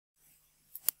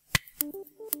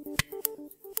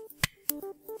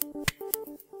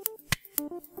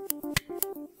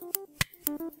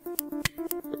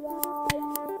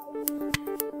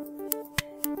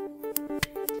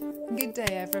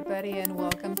everybody, and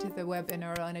welcome to the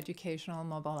webinar on educational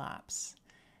mobile apps.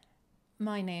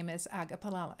 My name is Aga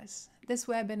Palalas. This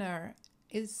webinar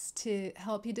is to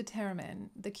help you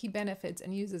determine the key benefits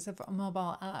and uses of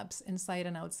mobile apps inside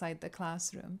and outside the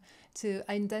classroom, to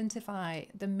identify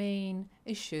the main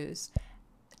issues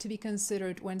to be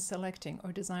considered when selecting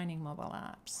or designing mobile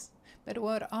apps. But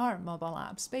what are mobile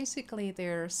apps? Basically,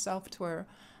 they're software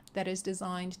that is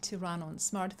designed to run on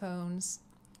smartphones,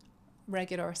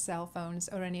 regular cell phones,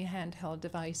 or any handheld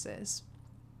devices.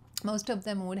 Most of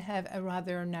them would have a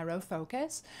rather narrow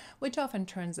focus, which often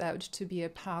turns out to be a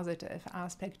positive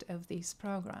aspect of these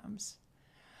programs.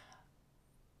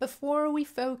 Before we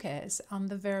focus on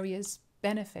the various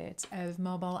benefits of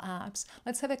mobile apps,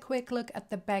 let's have a quick look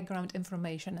at the background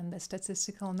information and the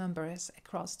statistical numbers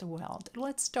across the world.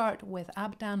 Let's start with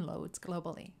app downloads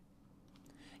globally.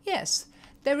 Yes,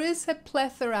 there is a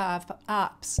plethora of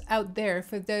apps out there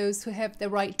for those who have the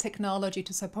right technology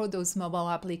to support those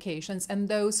mobile applications and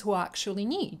those who actually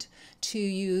need to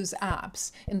use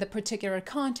apps in the particular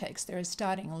context they're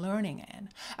starting learning in.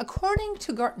 According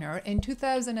to Gartner, in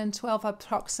 2012,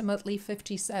 approximately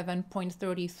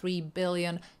 57.33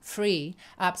 billion free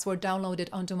apps were downloaded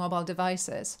onto mobile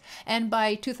devices. And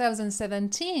by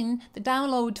 2017, the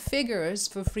download figures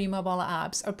for free mobile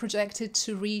apps are projected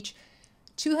to reach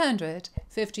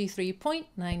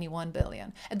 253.91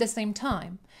 billion. At the same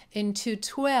time, in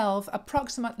 2012,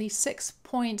 approximately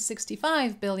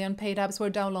 6.65 billion paid apps were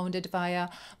downloaded via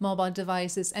mobile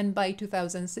devices, and by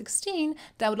 2016,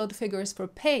 download figures for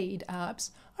paid apps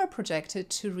are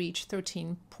projected to reach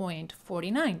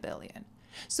 13.49 billion.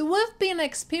 So we've been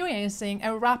experiencing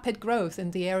a rapid growth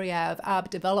in the area of app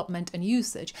development and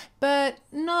usage, but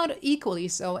not equally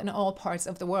so in all parts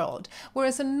of the world.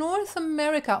 Whereas in North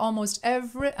America, almost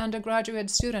every undergraduate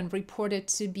student reported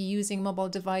to be using mobile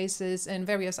devices in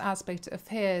various aspects of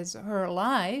his or her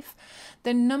life,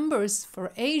 the numbers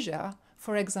for Asia,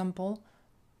 for example,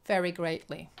 vary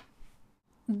greatly.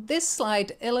 This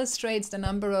slide illustrates the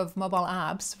number of mobile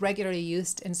apps regularly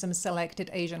used in some selected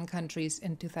Asian countries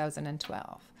in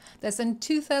 2012. Thus, in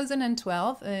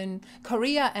 2012, in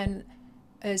Korea and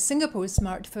Singapore,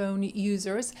 smartphone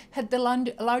users had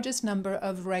the largest number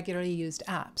of regularly used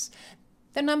apps.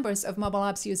 The numbers of mobile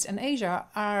apps used in Asia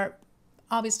are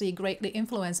obviously greatly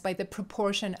influenced by the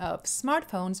proportion of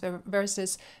smartphones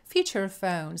versus feature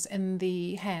phones in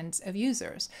the hands of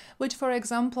users, which, for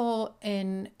example,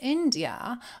 in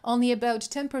India, only about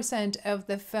 10% of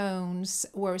the phones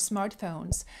were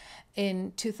smartphones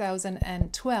in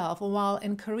 2012, while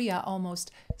in Korea,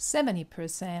 almost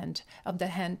 70% of the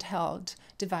handheld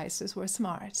devices were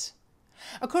smart.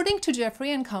 According to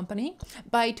Jeffrey and Company,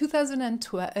 by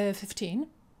 2015,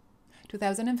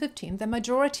 the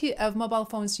majority of mobile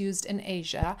phones used in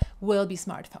Asia will be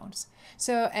smartphones.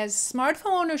 So as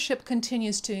smartphone ownership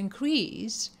continues to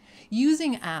increase,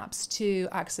 using apps to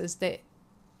access the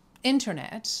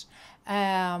internet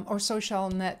or social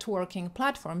networking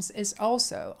platforms is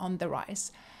also on the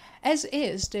rise, as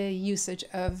is the usage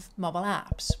of mobile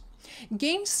apps.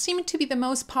 Games seem to be the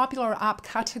most popular app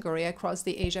category across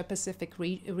the Asia-Pacific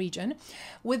region,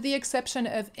 with the exception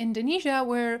of Indonesia,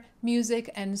 where music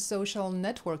and social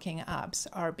networking apps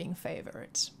are being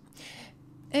favored.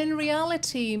 In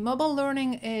reality, mobile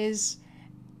learning is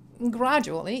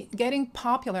gradually getting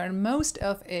popular, and most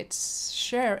of its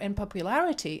share in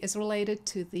popularity is related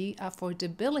to the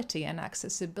affordability and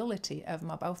accessibility of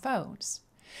mobile phones.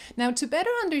 Now, to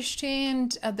better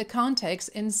understand the context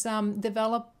in some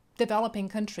developing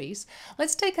countries,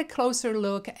 let's take a closer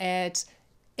look at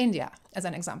India as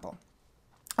an example.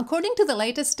 According to the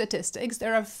latest statistics,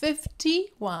 there are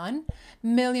 51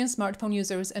 million smartphone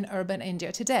users in urban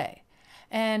India today,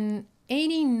 an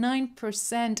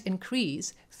 89%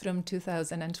 increase from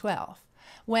 2012,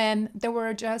 when there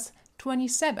were just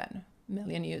 27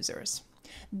 million users.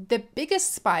 The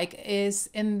biggest spike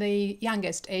is in the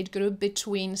youngest age group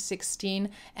between 16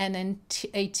 and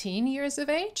 18 years of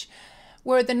age,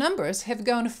 where the numbers have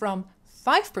gone from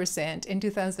 5% in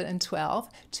 2012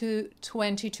 to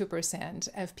 22%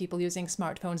 of people using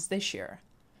smartphones this year,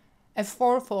 a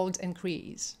fourfold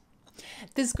increase.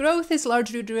 This growth is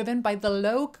largely driven by the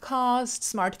low-cost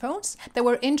smartphones that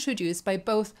were introduced by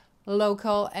both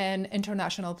local and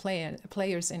international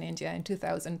players in India in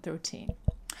 2013.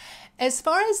 As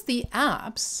far as the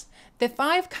apps, the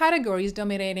 5 categories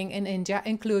dominating in India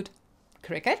include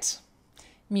cricket,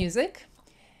 music,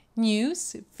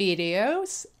 news,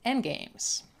 videos, and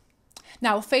games.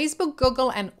 Now, Facebook, Google,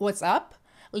 and WhatsApp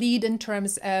lead in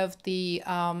terms of the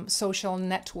social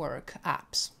network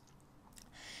apps.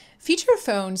 Feature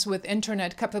phones with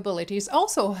internet capabilities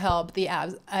also help the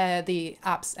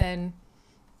apps and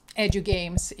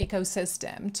EduGames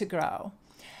ecosystem to grow.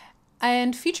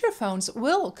 And feature phones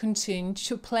will continue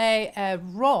to play a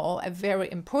role, a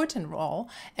very important role,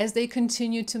 as they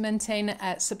continue to maintain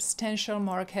a substantial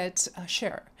market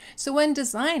share. So when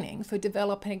designing for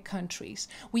developing countries,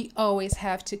 we always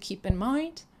have to keep in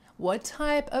mind what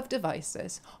type of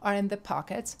devices are in the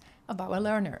pockets of our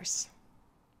learners.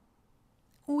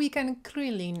 We can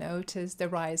clearly notice the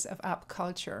rise of app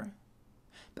culture.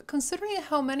 But considering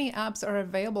how many apps are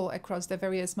available across the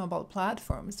various mobile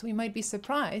platforms, we might be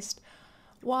surprised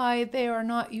why they are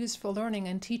not used for learning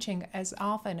and teaching as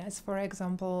often as, for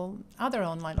example, other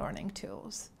online learning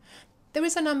tools. There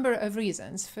is a number of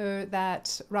reasons for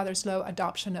that rather slow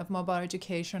adoption of mobile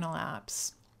educational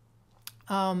apps,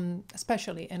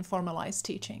 especially in formalized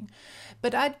teaching.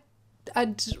 But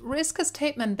I'd risk a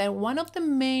statement that one of the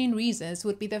main reasons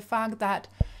would be the fact that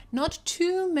not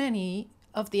too many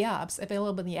of the apps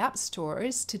available in the app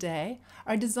stores today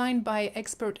are designed by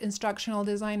expert instructional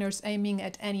designers aiming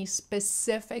at any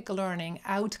specific learning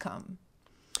outcome.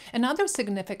 Another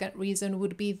significant reason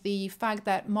would be the fact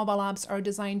that mobile apps are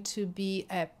designed to be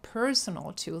a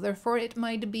personal tool. Therefore, it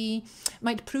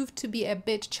might prove to be a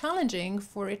bit challenging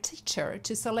for a teacher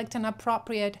to select an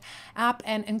appropriate app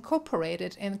and incorporate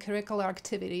it in curricular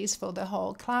activities for the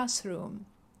whole classroom.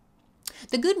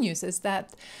 The good news is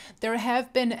that there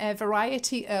have been a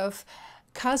variety of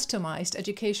customized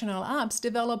educational apps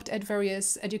developed at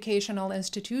various educational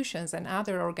institutions and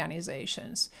other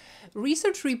organizations.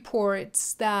 Research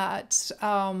reports that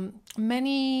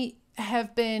many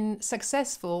have been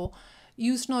successful,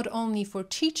 used not only for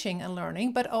teaching and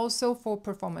learning, but also for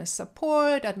performance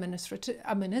support,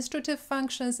 administrative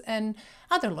functions, and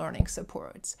other learning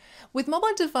supports. With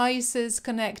mobile devices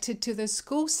connected to the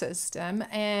school system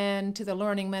and to the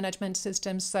learning management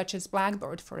systems such as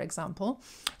Blackboard, for example,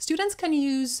 students can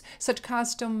use such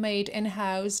custom-made,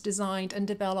 in-house designed and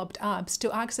developed apps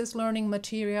to access learning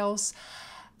materials,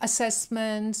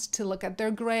 assessments, to look at their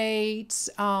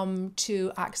grades,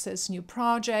 to access new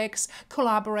projects,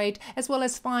 collaborate, as well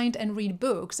as find and read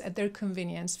books at their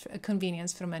convenience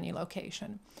from any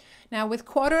location. Now,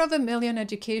 with 250,000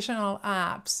 educational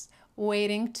apps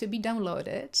waiting to be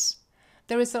downloaded,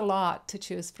 there is a lot to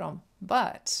choose from,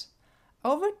 but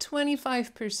over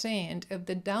 25% of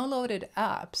the downloaded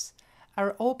apps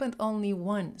are opened only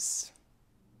once.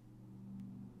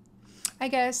 I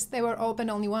guess they were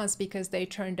open only once because they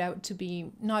turned out to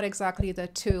be not exactly the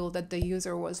tool that the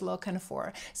user was looking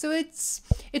for. So it's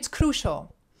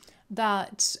crucial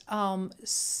that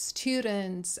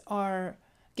students are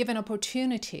given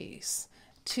opportunities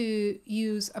to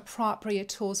use appropriate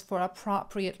tools for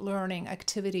appropriate learning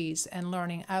activities and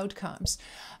learning outcomes.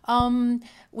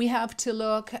 We have to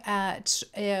look at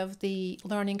if the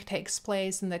learning takes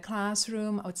place in the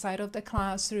classroom, outside of the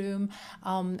classroom,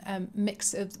 a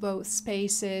mix of both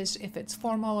spaces, if it's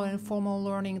formal or informal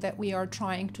learning that we are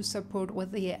trying to support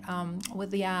with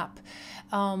the app.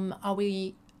 Are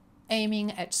we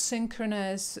aiming at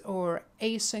synchronous or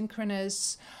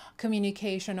asynchronous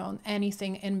communication, on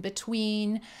anything in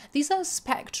between? These are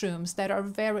spectrums that are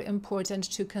very important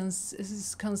to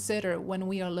consider when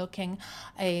we are looking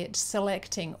at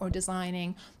selecting or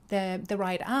designing the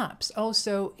right apps.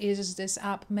 Also, is this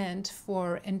app meant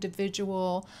for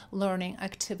individual learning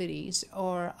activities,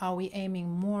 or are we aiming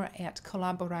more at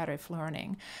collaborative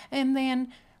learning? And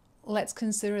then let's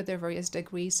consider the various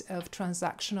degrees of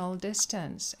transactional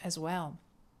distance as well.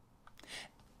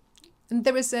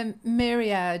 There is a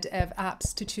myriad of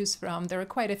apps to choose from. There are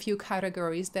quite a few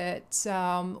categories that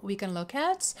we can look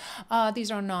at.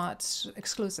 These are not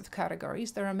exclusive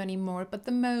categories. There are many more, but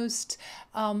the most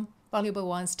valuable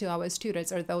ones to our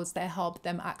students are those that help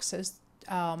them access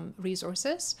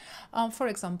resources. For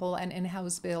example, an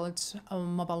in-house built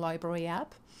mobile library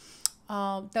app.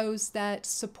 Those that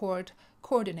support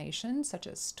coordination, such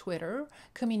as Twitter,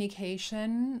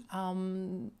 communication,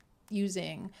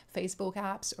 using Facebook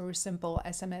apps or simple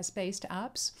SMS-based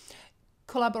apps,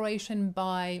 collaboration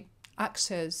by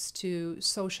access to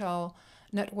social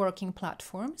networking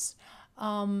platforms,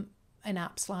 and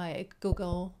apps like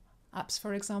Google Apps,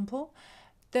 for example,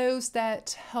 those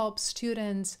that help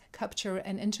students capture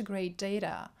and integrate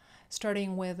data,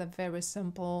 starting with a very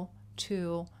simple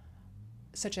tool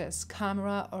such as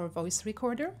camera or voice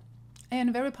recorder,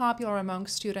 and very popular among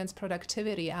students'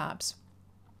 productivity apps,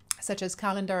 such as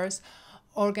calendars,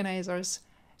 organizers,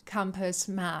 campus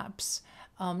maps,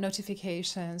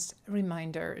 notifications,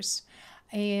 reminders,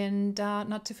 and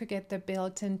not to forget the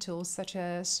built-in tools such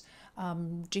as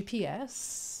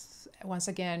GPS, once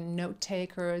again, note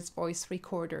takers, voice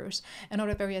recorders, and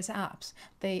other various apps.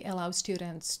 They allow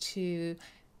students to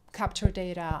capture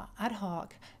data ad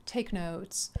hoc, take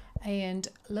notes, and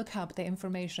look up the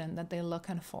information that they're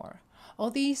looking for. All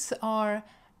these are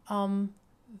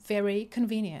very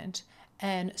convenient,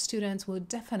 and students will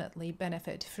definitely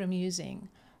benefit from using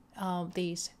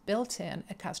these built-in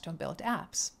custom-built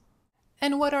apps.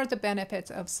 And what are the benefits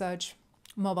of such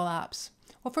mobile apps?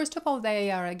 Well, first of all, they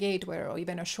are a gateway or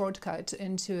even a shortcut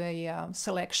into a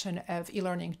selection of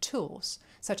e-learning tools,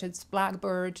 such as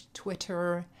Blackboard,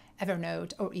 Twitter,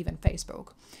 Evernote, or even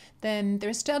Facebook. Then they're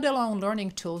standalone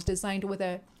learning tools designed with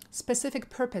a specific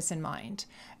purpose in mind.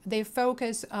 They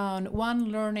focus on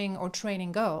one learning or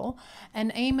training goal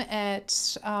and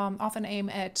often aim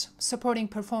at supporting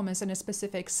performance in a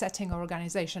specific setting or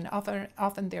organization.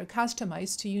 Often they're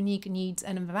customized to unique needs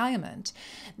and environment.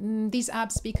 These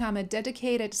apps become a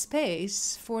dedicated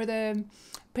space for the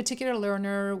particular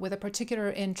learner with a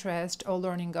particular interest or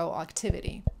learning goal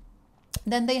activity.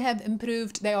 Then they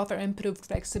offer improved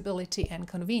flexibility and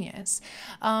convenience.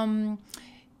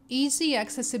 Easy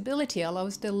accessibility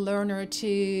allows the learner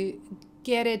to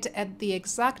get it at the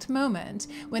exact moment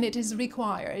when it is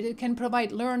required. It can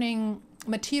provide learning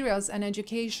materials and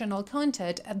educational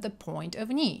content at the point of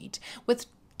need with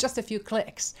just a few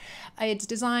clicks. It's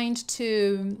designed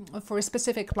for a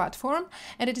specific platform,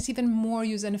 and it is even more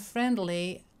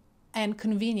user-friendly and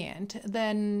convenient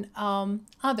than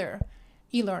other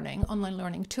e-learning, online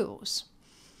learning tools.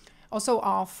 Also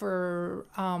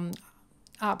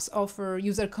apps offer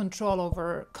user control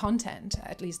over content,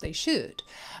 at least they should.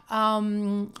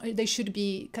 They should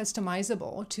be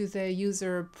customizable to the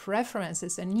user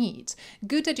preferences and needs.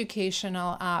 Good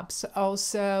educational apps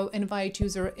also invite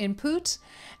user input.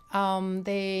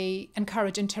 They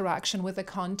encourage interaction with the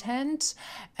content,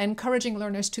 encouraging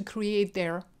learners to create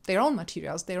their own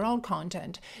materials, their own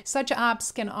content. Such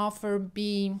apps can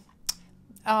be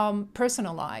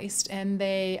personalized, and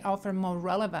they offer more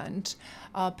relevant,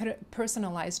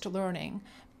 personalized learning,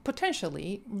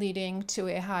 potentially leading to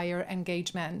a higher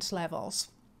engagement levels.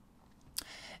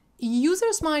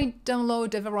 Users might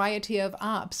download a variety of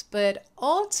apps, but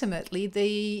ultimately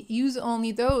they use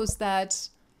only those that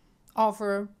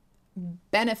offer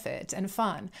benefit and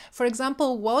fun. For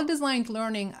example, well-designed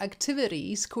learning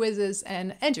activities, quizzes,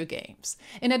 and edu games.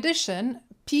 In addition,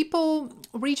 people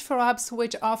reach for apps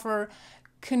which offer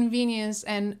convenience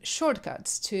and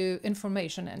shortcuts to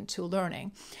information and to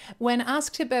learning. When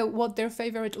asked about what their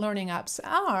favorite learning apps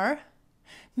are,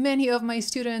 many of my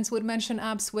students would mention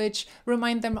apps which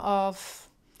remind them of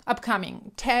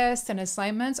upcoming tests and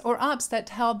assignments, or apps that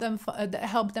help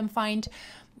them find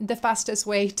the fastest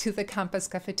way to the campus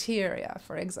cafeteria,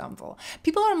 for example.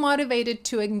 People are motivated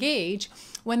to engage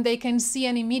when they can see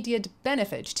an immediate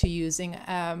benefit to using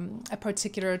a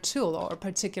particular tool or a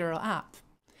particular app.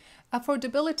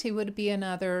 Affordability would be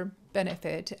another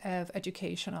benefit of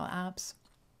educational apps.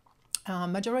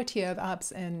 Majority of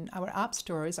apps in our app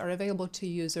stores are available to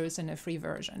users in a free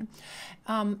version.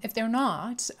 If they're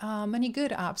not, many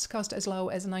good apps cost as low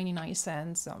as 99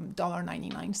 cents,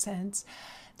 $1.99.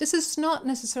 This is not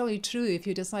necessarily true if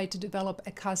you decide to develop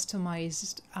a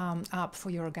customized app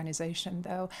for your organization,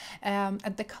 though.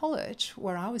 At the college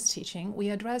where I was teaching,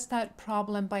 we addressed that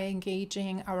problem by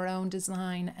engaging our own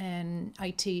design and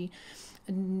IT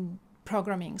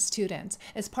programming students.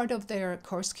 As part of their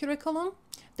course curriculum,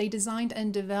 they designed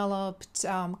and developed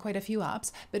quite a few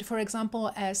apps, but for example,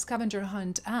 a scavenger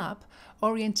hunt app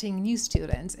orienting new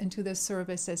students into the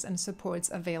services and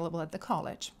supports available at the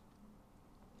college.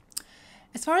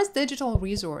 As far as digital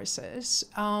resources,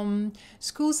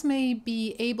 schools may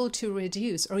be able to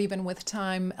reduce or even with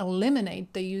time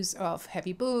eliminate the use of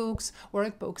heavy books,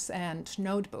 workbooks, and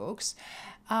notebooks,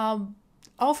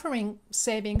 offering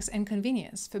savings and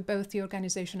convenience for both the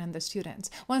organization and the students.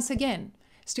 Once again,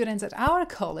 students at our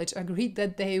college agreed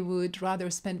that they would rather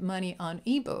spend money on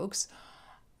ebooks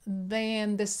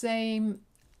than the same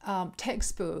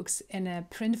textbooks in a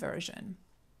print version.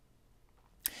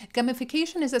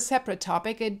 Gamification is a separate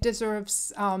topic. It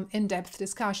deserves in-depth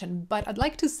discussion, but I'd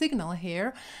like to signal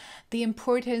here the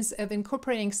importance of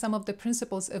incorporating some of the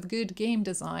principles of good game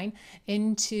design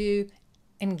into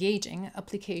engaging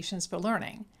applications for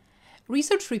learning.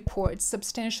 Research reports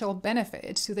substantial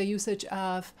benefits to the usage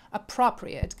of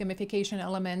appropriate gamification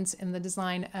elements in the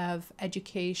design of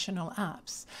educational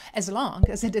apps, as long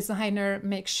as the designer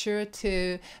makes sure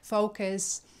to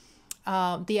focus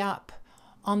the app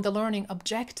on the learning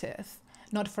objective,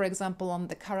 not, for example, on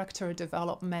the character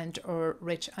development or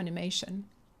rich animation.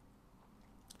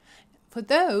 For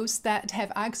those that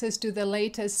have access to the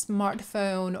latest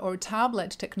smartphone or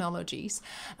tablet technologies,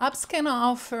 apps can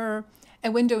offer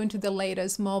a window into the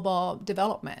latest mobile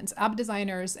developments. App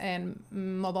designers and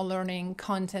mobile learning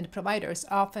content providers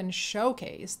often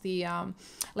showcase the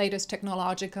latest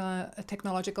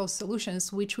technological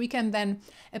solutions, which we can then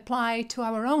apply to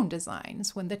our own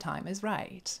designs when the time is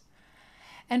right.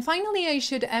 And finally, I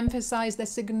should emphasize the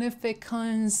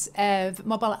significance of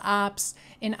mobile apps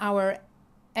in our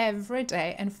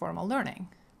everyday and formal learning.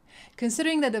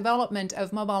 Considering the development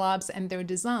of mobile apps and their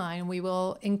design, we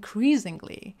will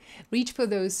increasingly reach for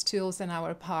those tools in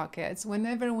our pockets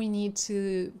whenever we need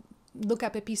to look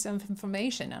up a piece of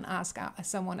information and ask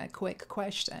someone a quick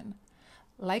question.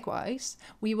 Likewise,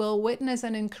 we will witness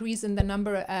an increase in the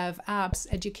number of apps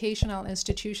educational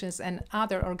institutions and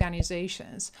other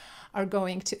organizations are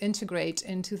going to integrate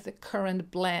into the current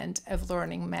blend of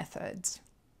learning methods.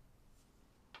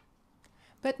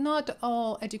 But not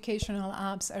all educational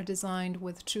apps are designed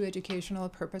with true educational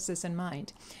purposes in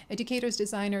mind. Educators,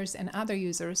 designers, and other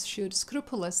users should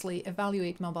scrupulously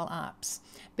evaluate mobile apps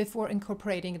before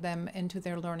incorporating them into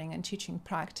their learning and teaching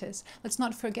practice. Let's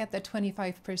not forget that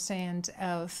 25%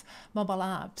 of mobile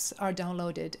apps are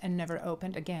downloaded and never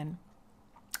opened again.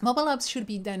 Mobile apps should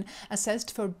be then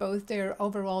assessed for both their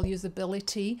overall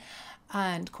usability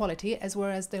and quality, as well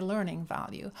as their learning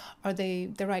value. Are they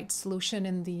the right solution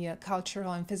in the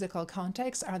cultural and physical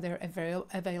context? Are they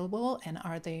available, and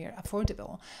are they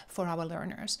affordable for our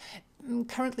learners?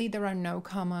 Currently, there are no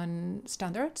common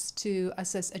standards to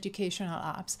assess educational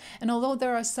apps. And although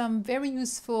there are some very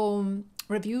useful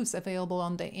reviews available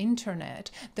on the internet,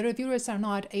 the reviewers are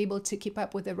not able to keep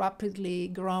up with the rapidly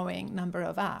growing number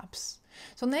of apps.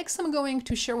 So next, I'm going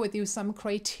to share with you some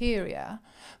criteria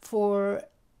for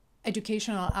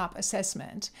educational app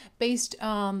assessment based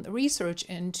on research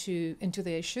into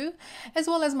the issue, as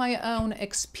well as my own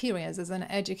experience as an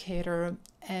educator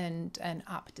and an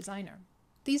app designer.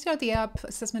 These are the app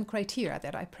assessment criteria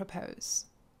that I propose.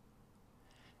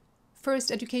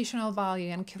 First, educational value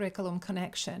and curriculum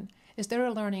connection. Is there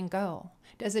a learning goal?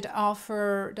 Does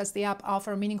the app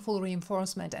offer meaningful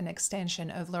reinforcement and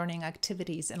extension of learning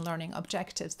activities and learning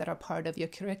objectives that are part of your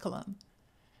curriculum?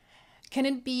 Can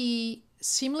it be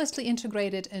seamlessly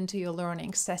integrated into your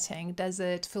learning setting? Does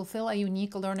it fulfill a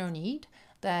unique learner need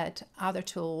that other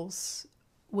tools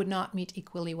would not meet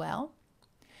equally well?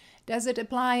 Does it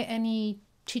apply any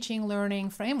teaching learning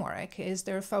framework? Is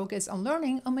there a focus on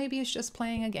learning, or maybe it's just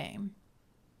playing a game?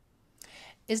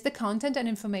 Is the content and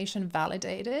information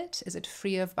validated? Is it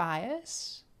free of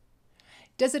bias?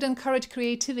 Does it encourage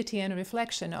creativity and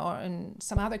reflection, or in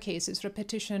some other cases,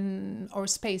 repetition or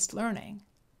spaced learning?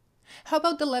 How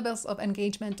about the levels of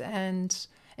engagement and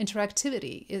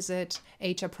interactivity? Is it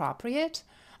age appropriate?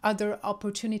 Are there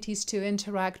opportunities to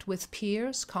interact with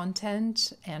peers,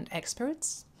 content, and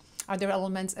experts? Are there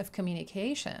elements of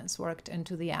communications worked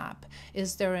into the app?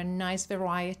 Is there a nice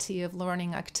variety of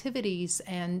learning activities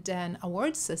and an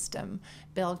award system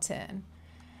built in?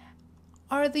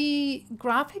 Are the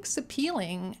graphics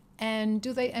appealing, and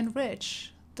do they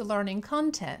enrich the learning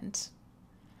content?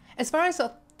 As far as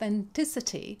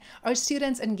authenticity, are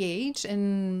students engaged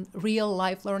in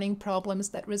real-life learning problems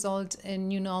that result in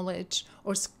new knowledge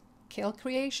or skill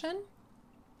creation?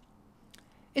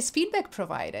 Is feedback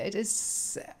provided?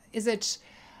 Is it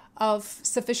of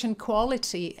sufficient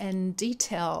quality and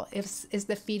detail? Is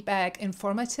the feedback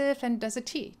informative, and does it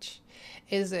teach?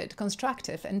 Is it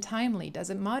constructive and timely? Does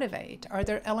it motivate? Are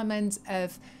there elements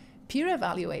of peer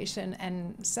evaluation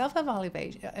and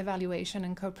self-evaluation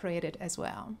incorporated as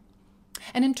well?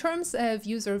 And in terms of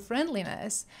user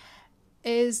friendliness,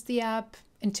 is the app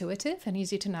intuitive and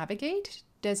easy to navigate?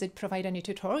 Does it provide any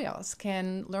tutorials?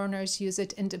 Can learners use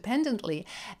it independently?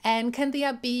 And can the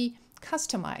app be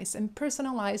customized and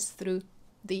personalized through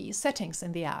the settings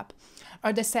in the app?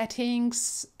 Are the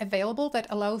settings available that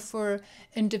allow for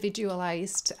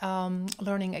individualized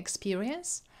learning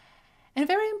experience? And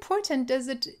very important, does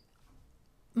it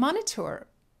monitor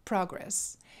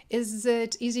progress? Is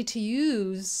it easy to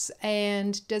use,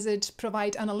 and does it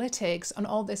provide analytics on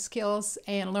all the skills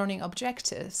and learning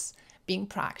objectives being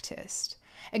practiced?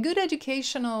 A good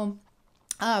educational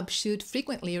app should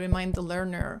frequently remind the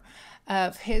learner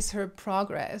of his or her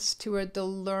progress toward the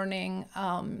learning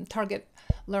target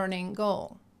learning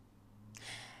goal.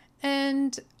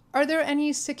 And are there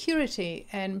any security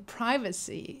and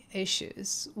privacy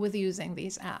issues with using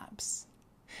these apps?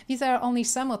 These are only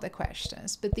some of the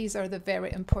questions, but these are the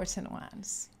very important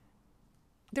ones.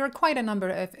 There are quite a number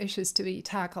of issues to be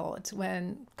tackled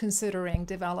when considering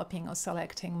developing or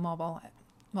selecting mobile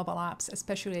apps,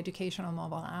 especially educational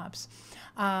mobile apps.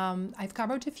 I've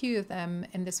covered a few of them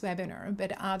in this webinar,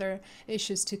 but other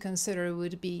issues to consider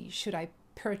would be, should I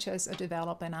purchase or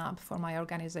develop an app for my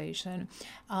organization?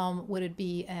 Would it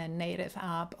be a native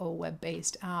app or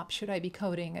web-based app? Should I be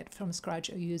coding it from scratch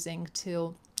or using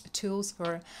tools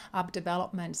for app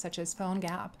development such as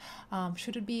PhoneGap?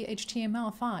 Should it be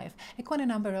HTML5? And quite a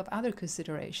number of other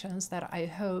considerations that I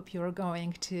hope you're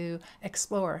going to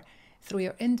explore through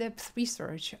your in-depth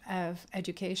research of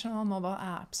educational mobile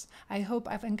apps. I hope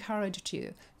I've encouraged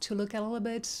you to look a little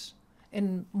bit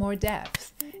in more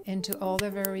depth into all the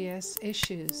various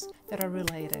issues that are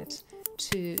related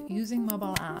to using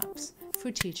mobile apps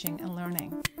for teaching and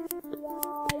learning.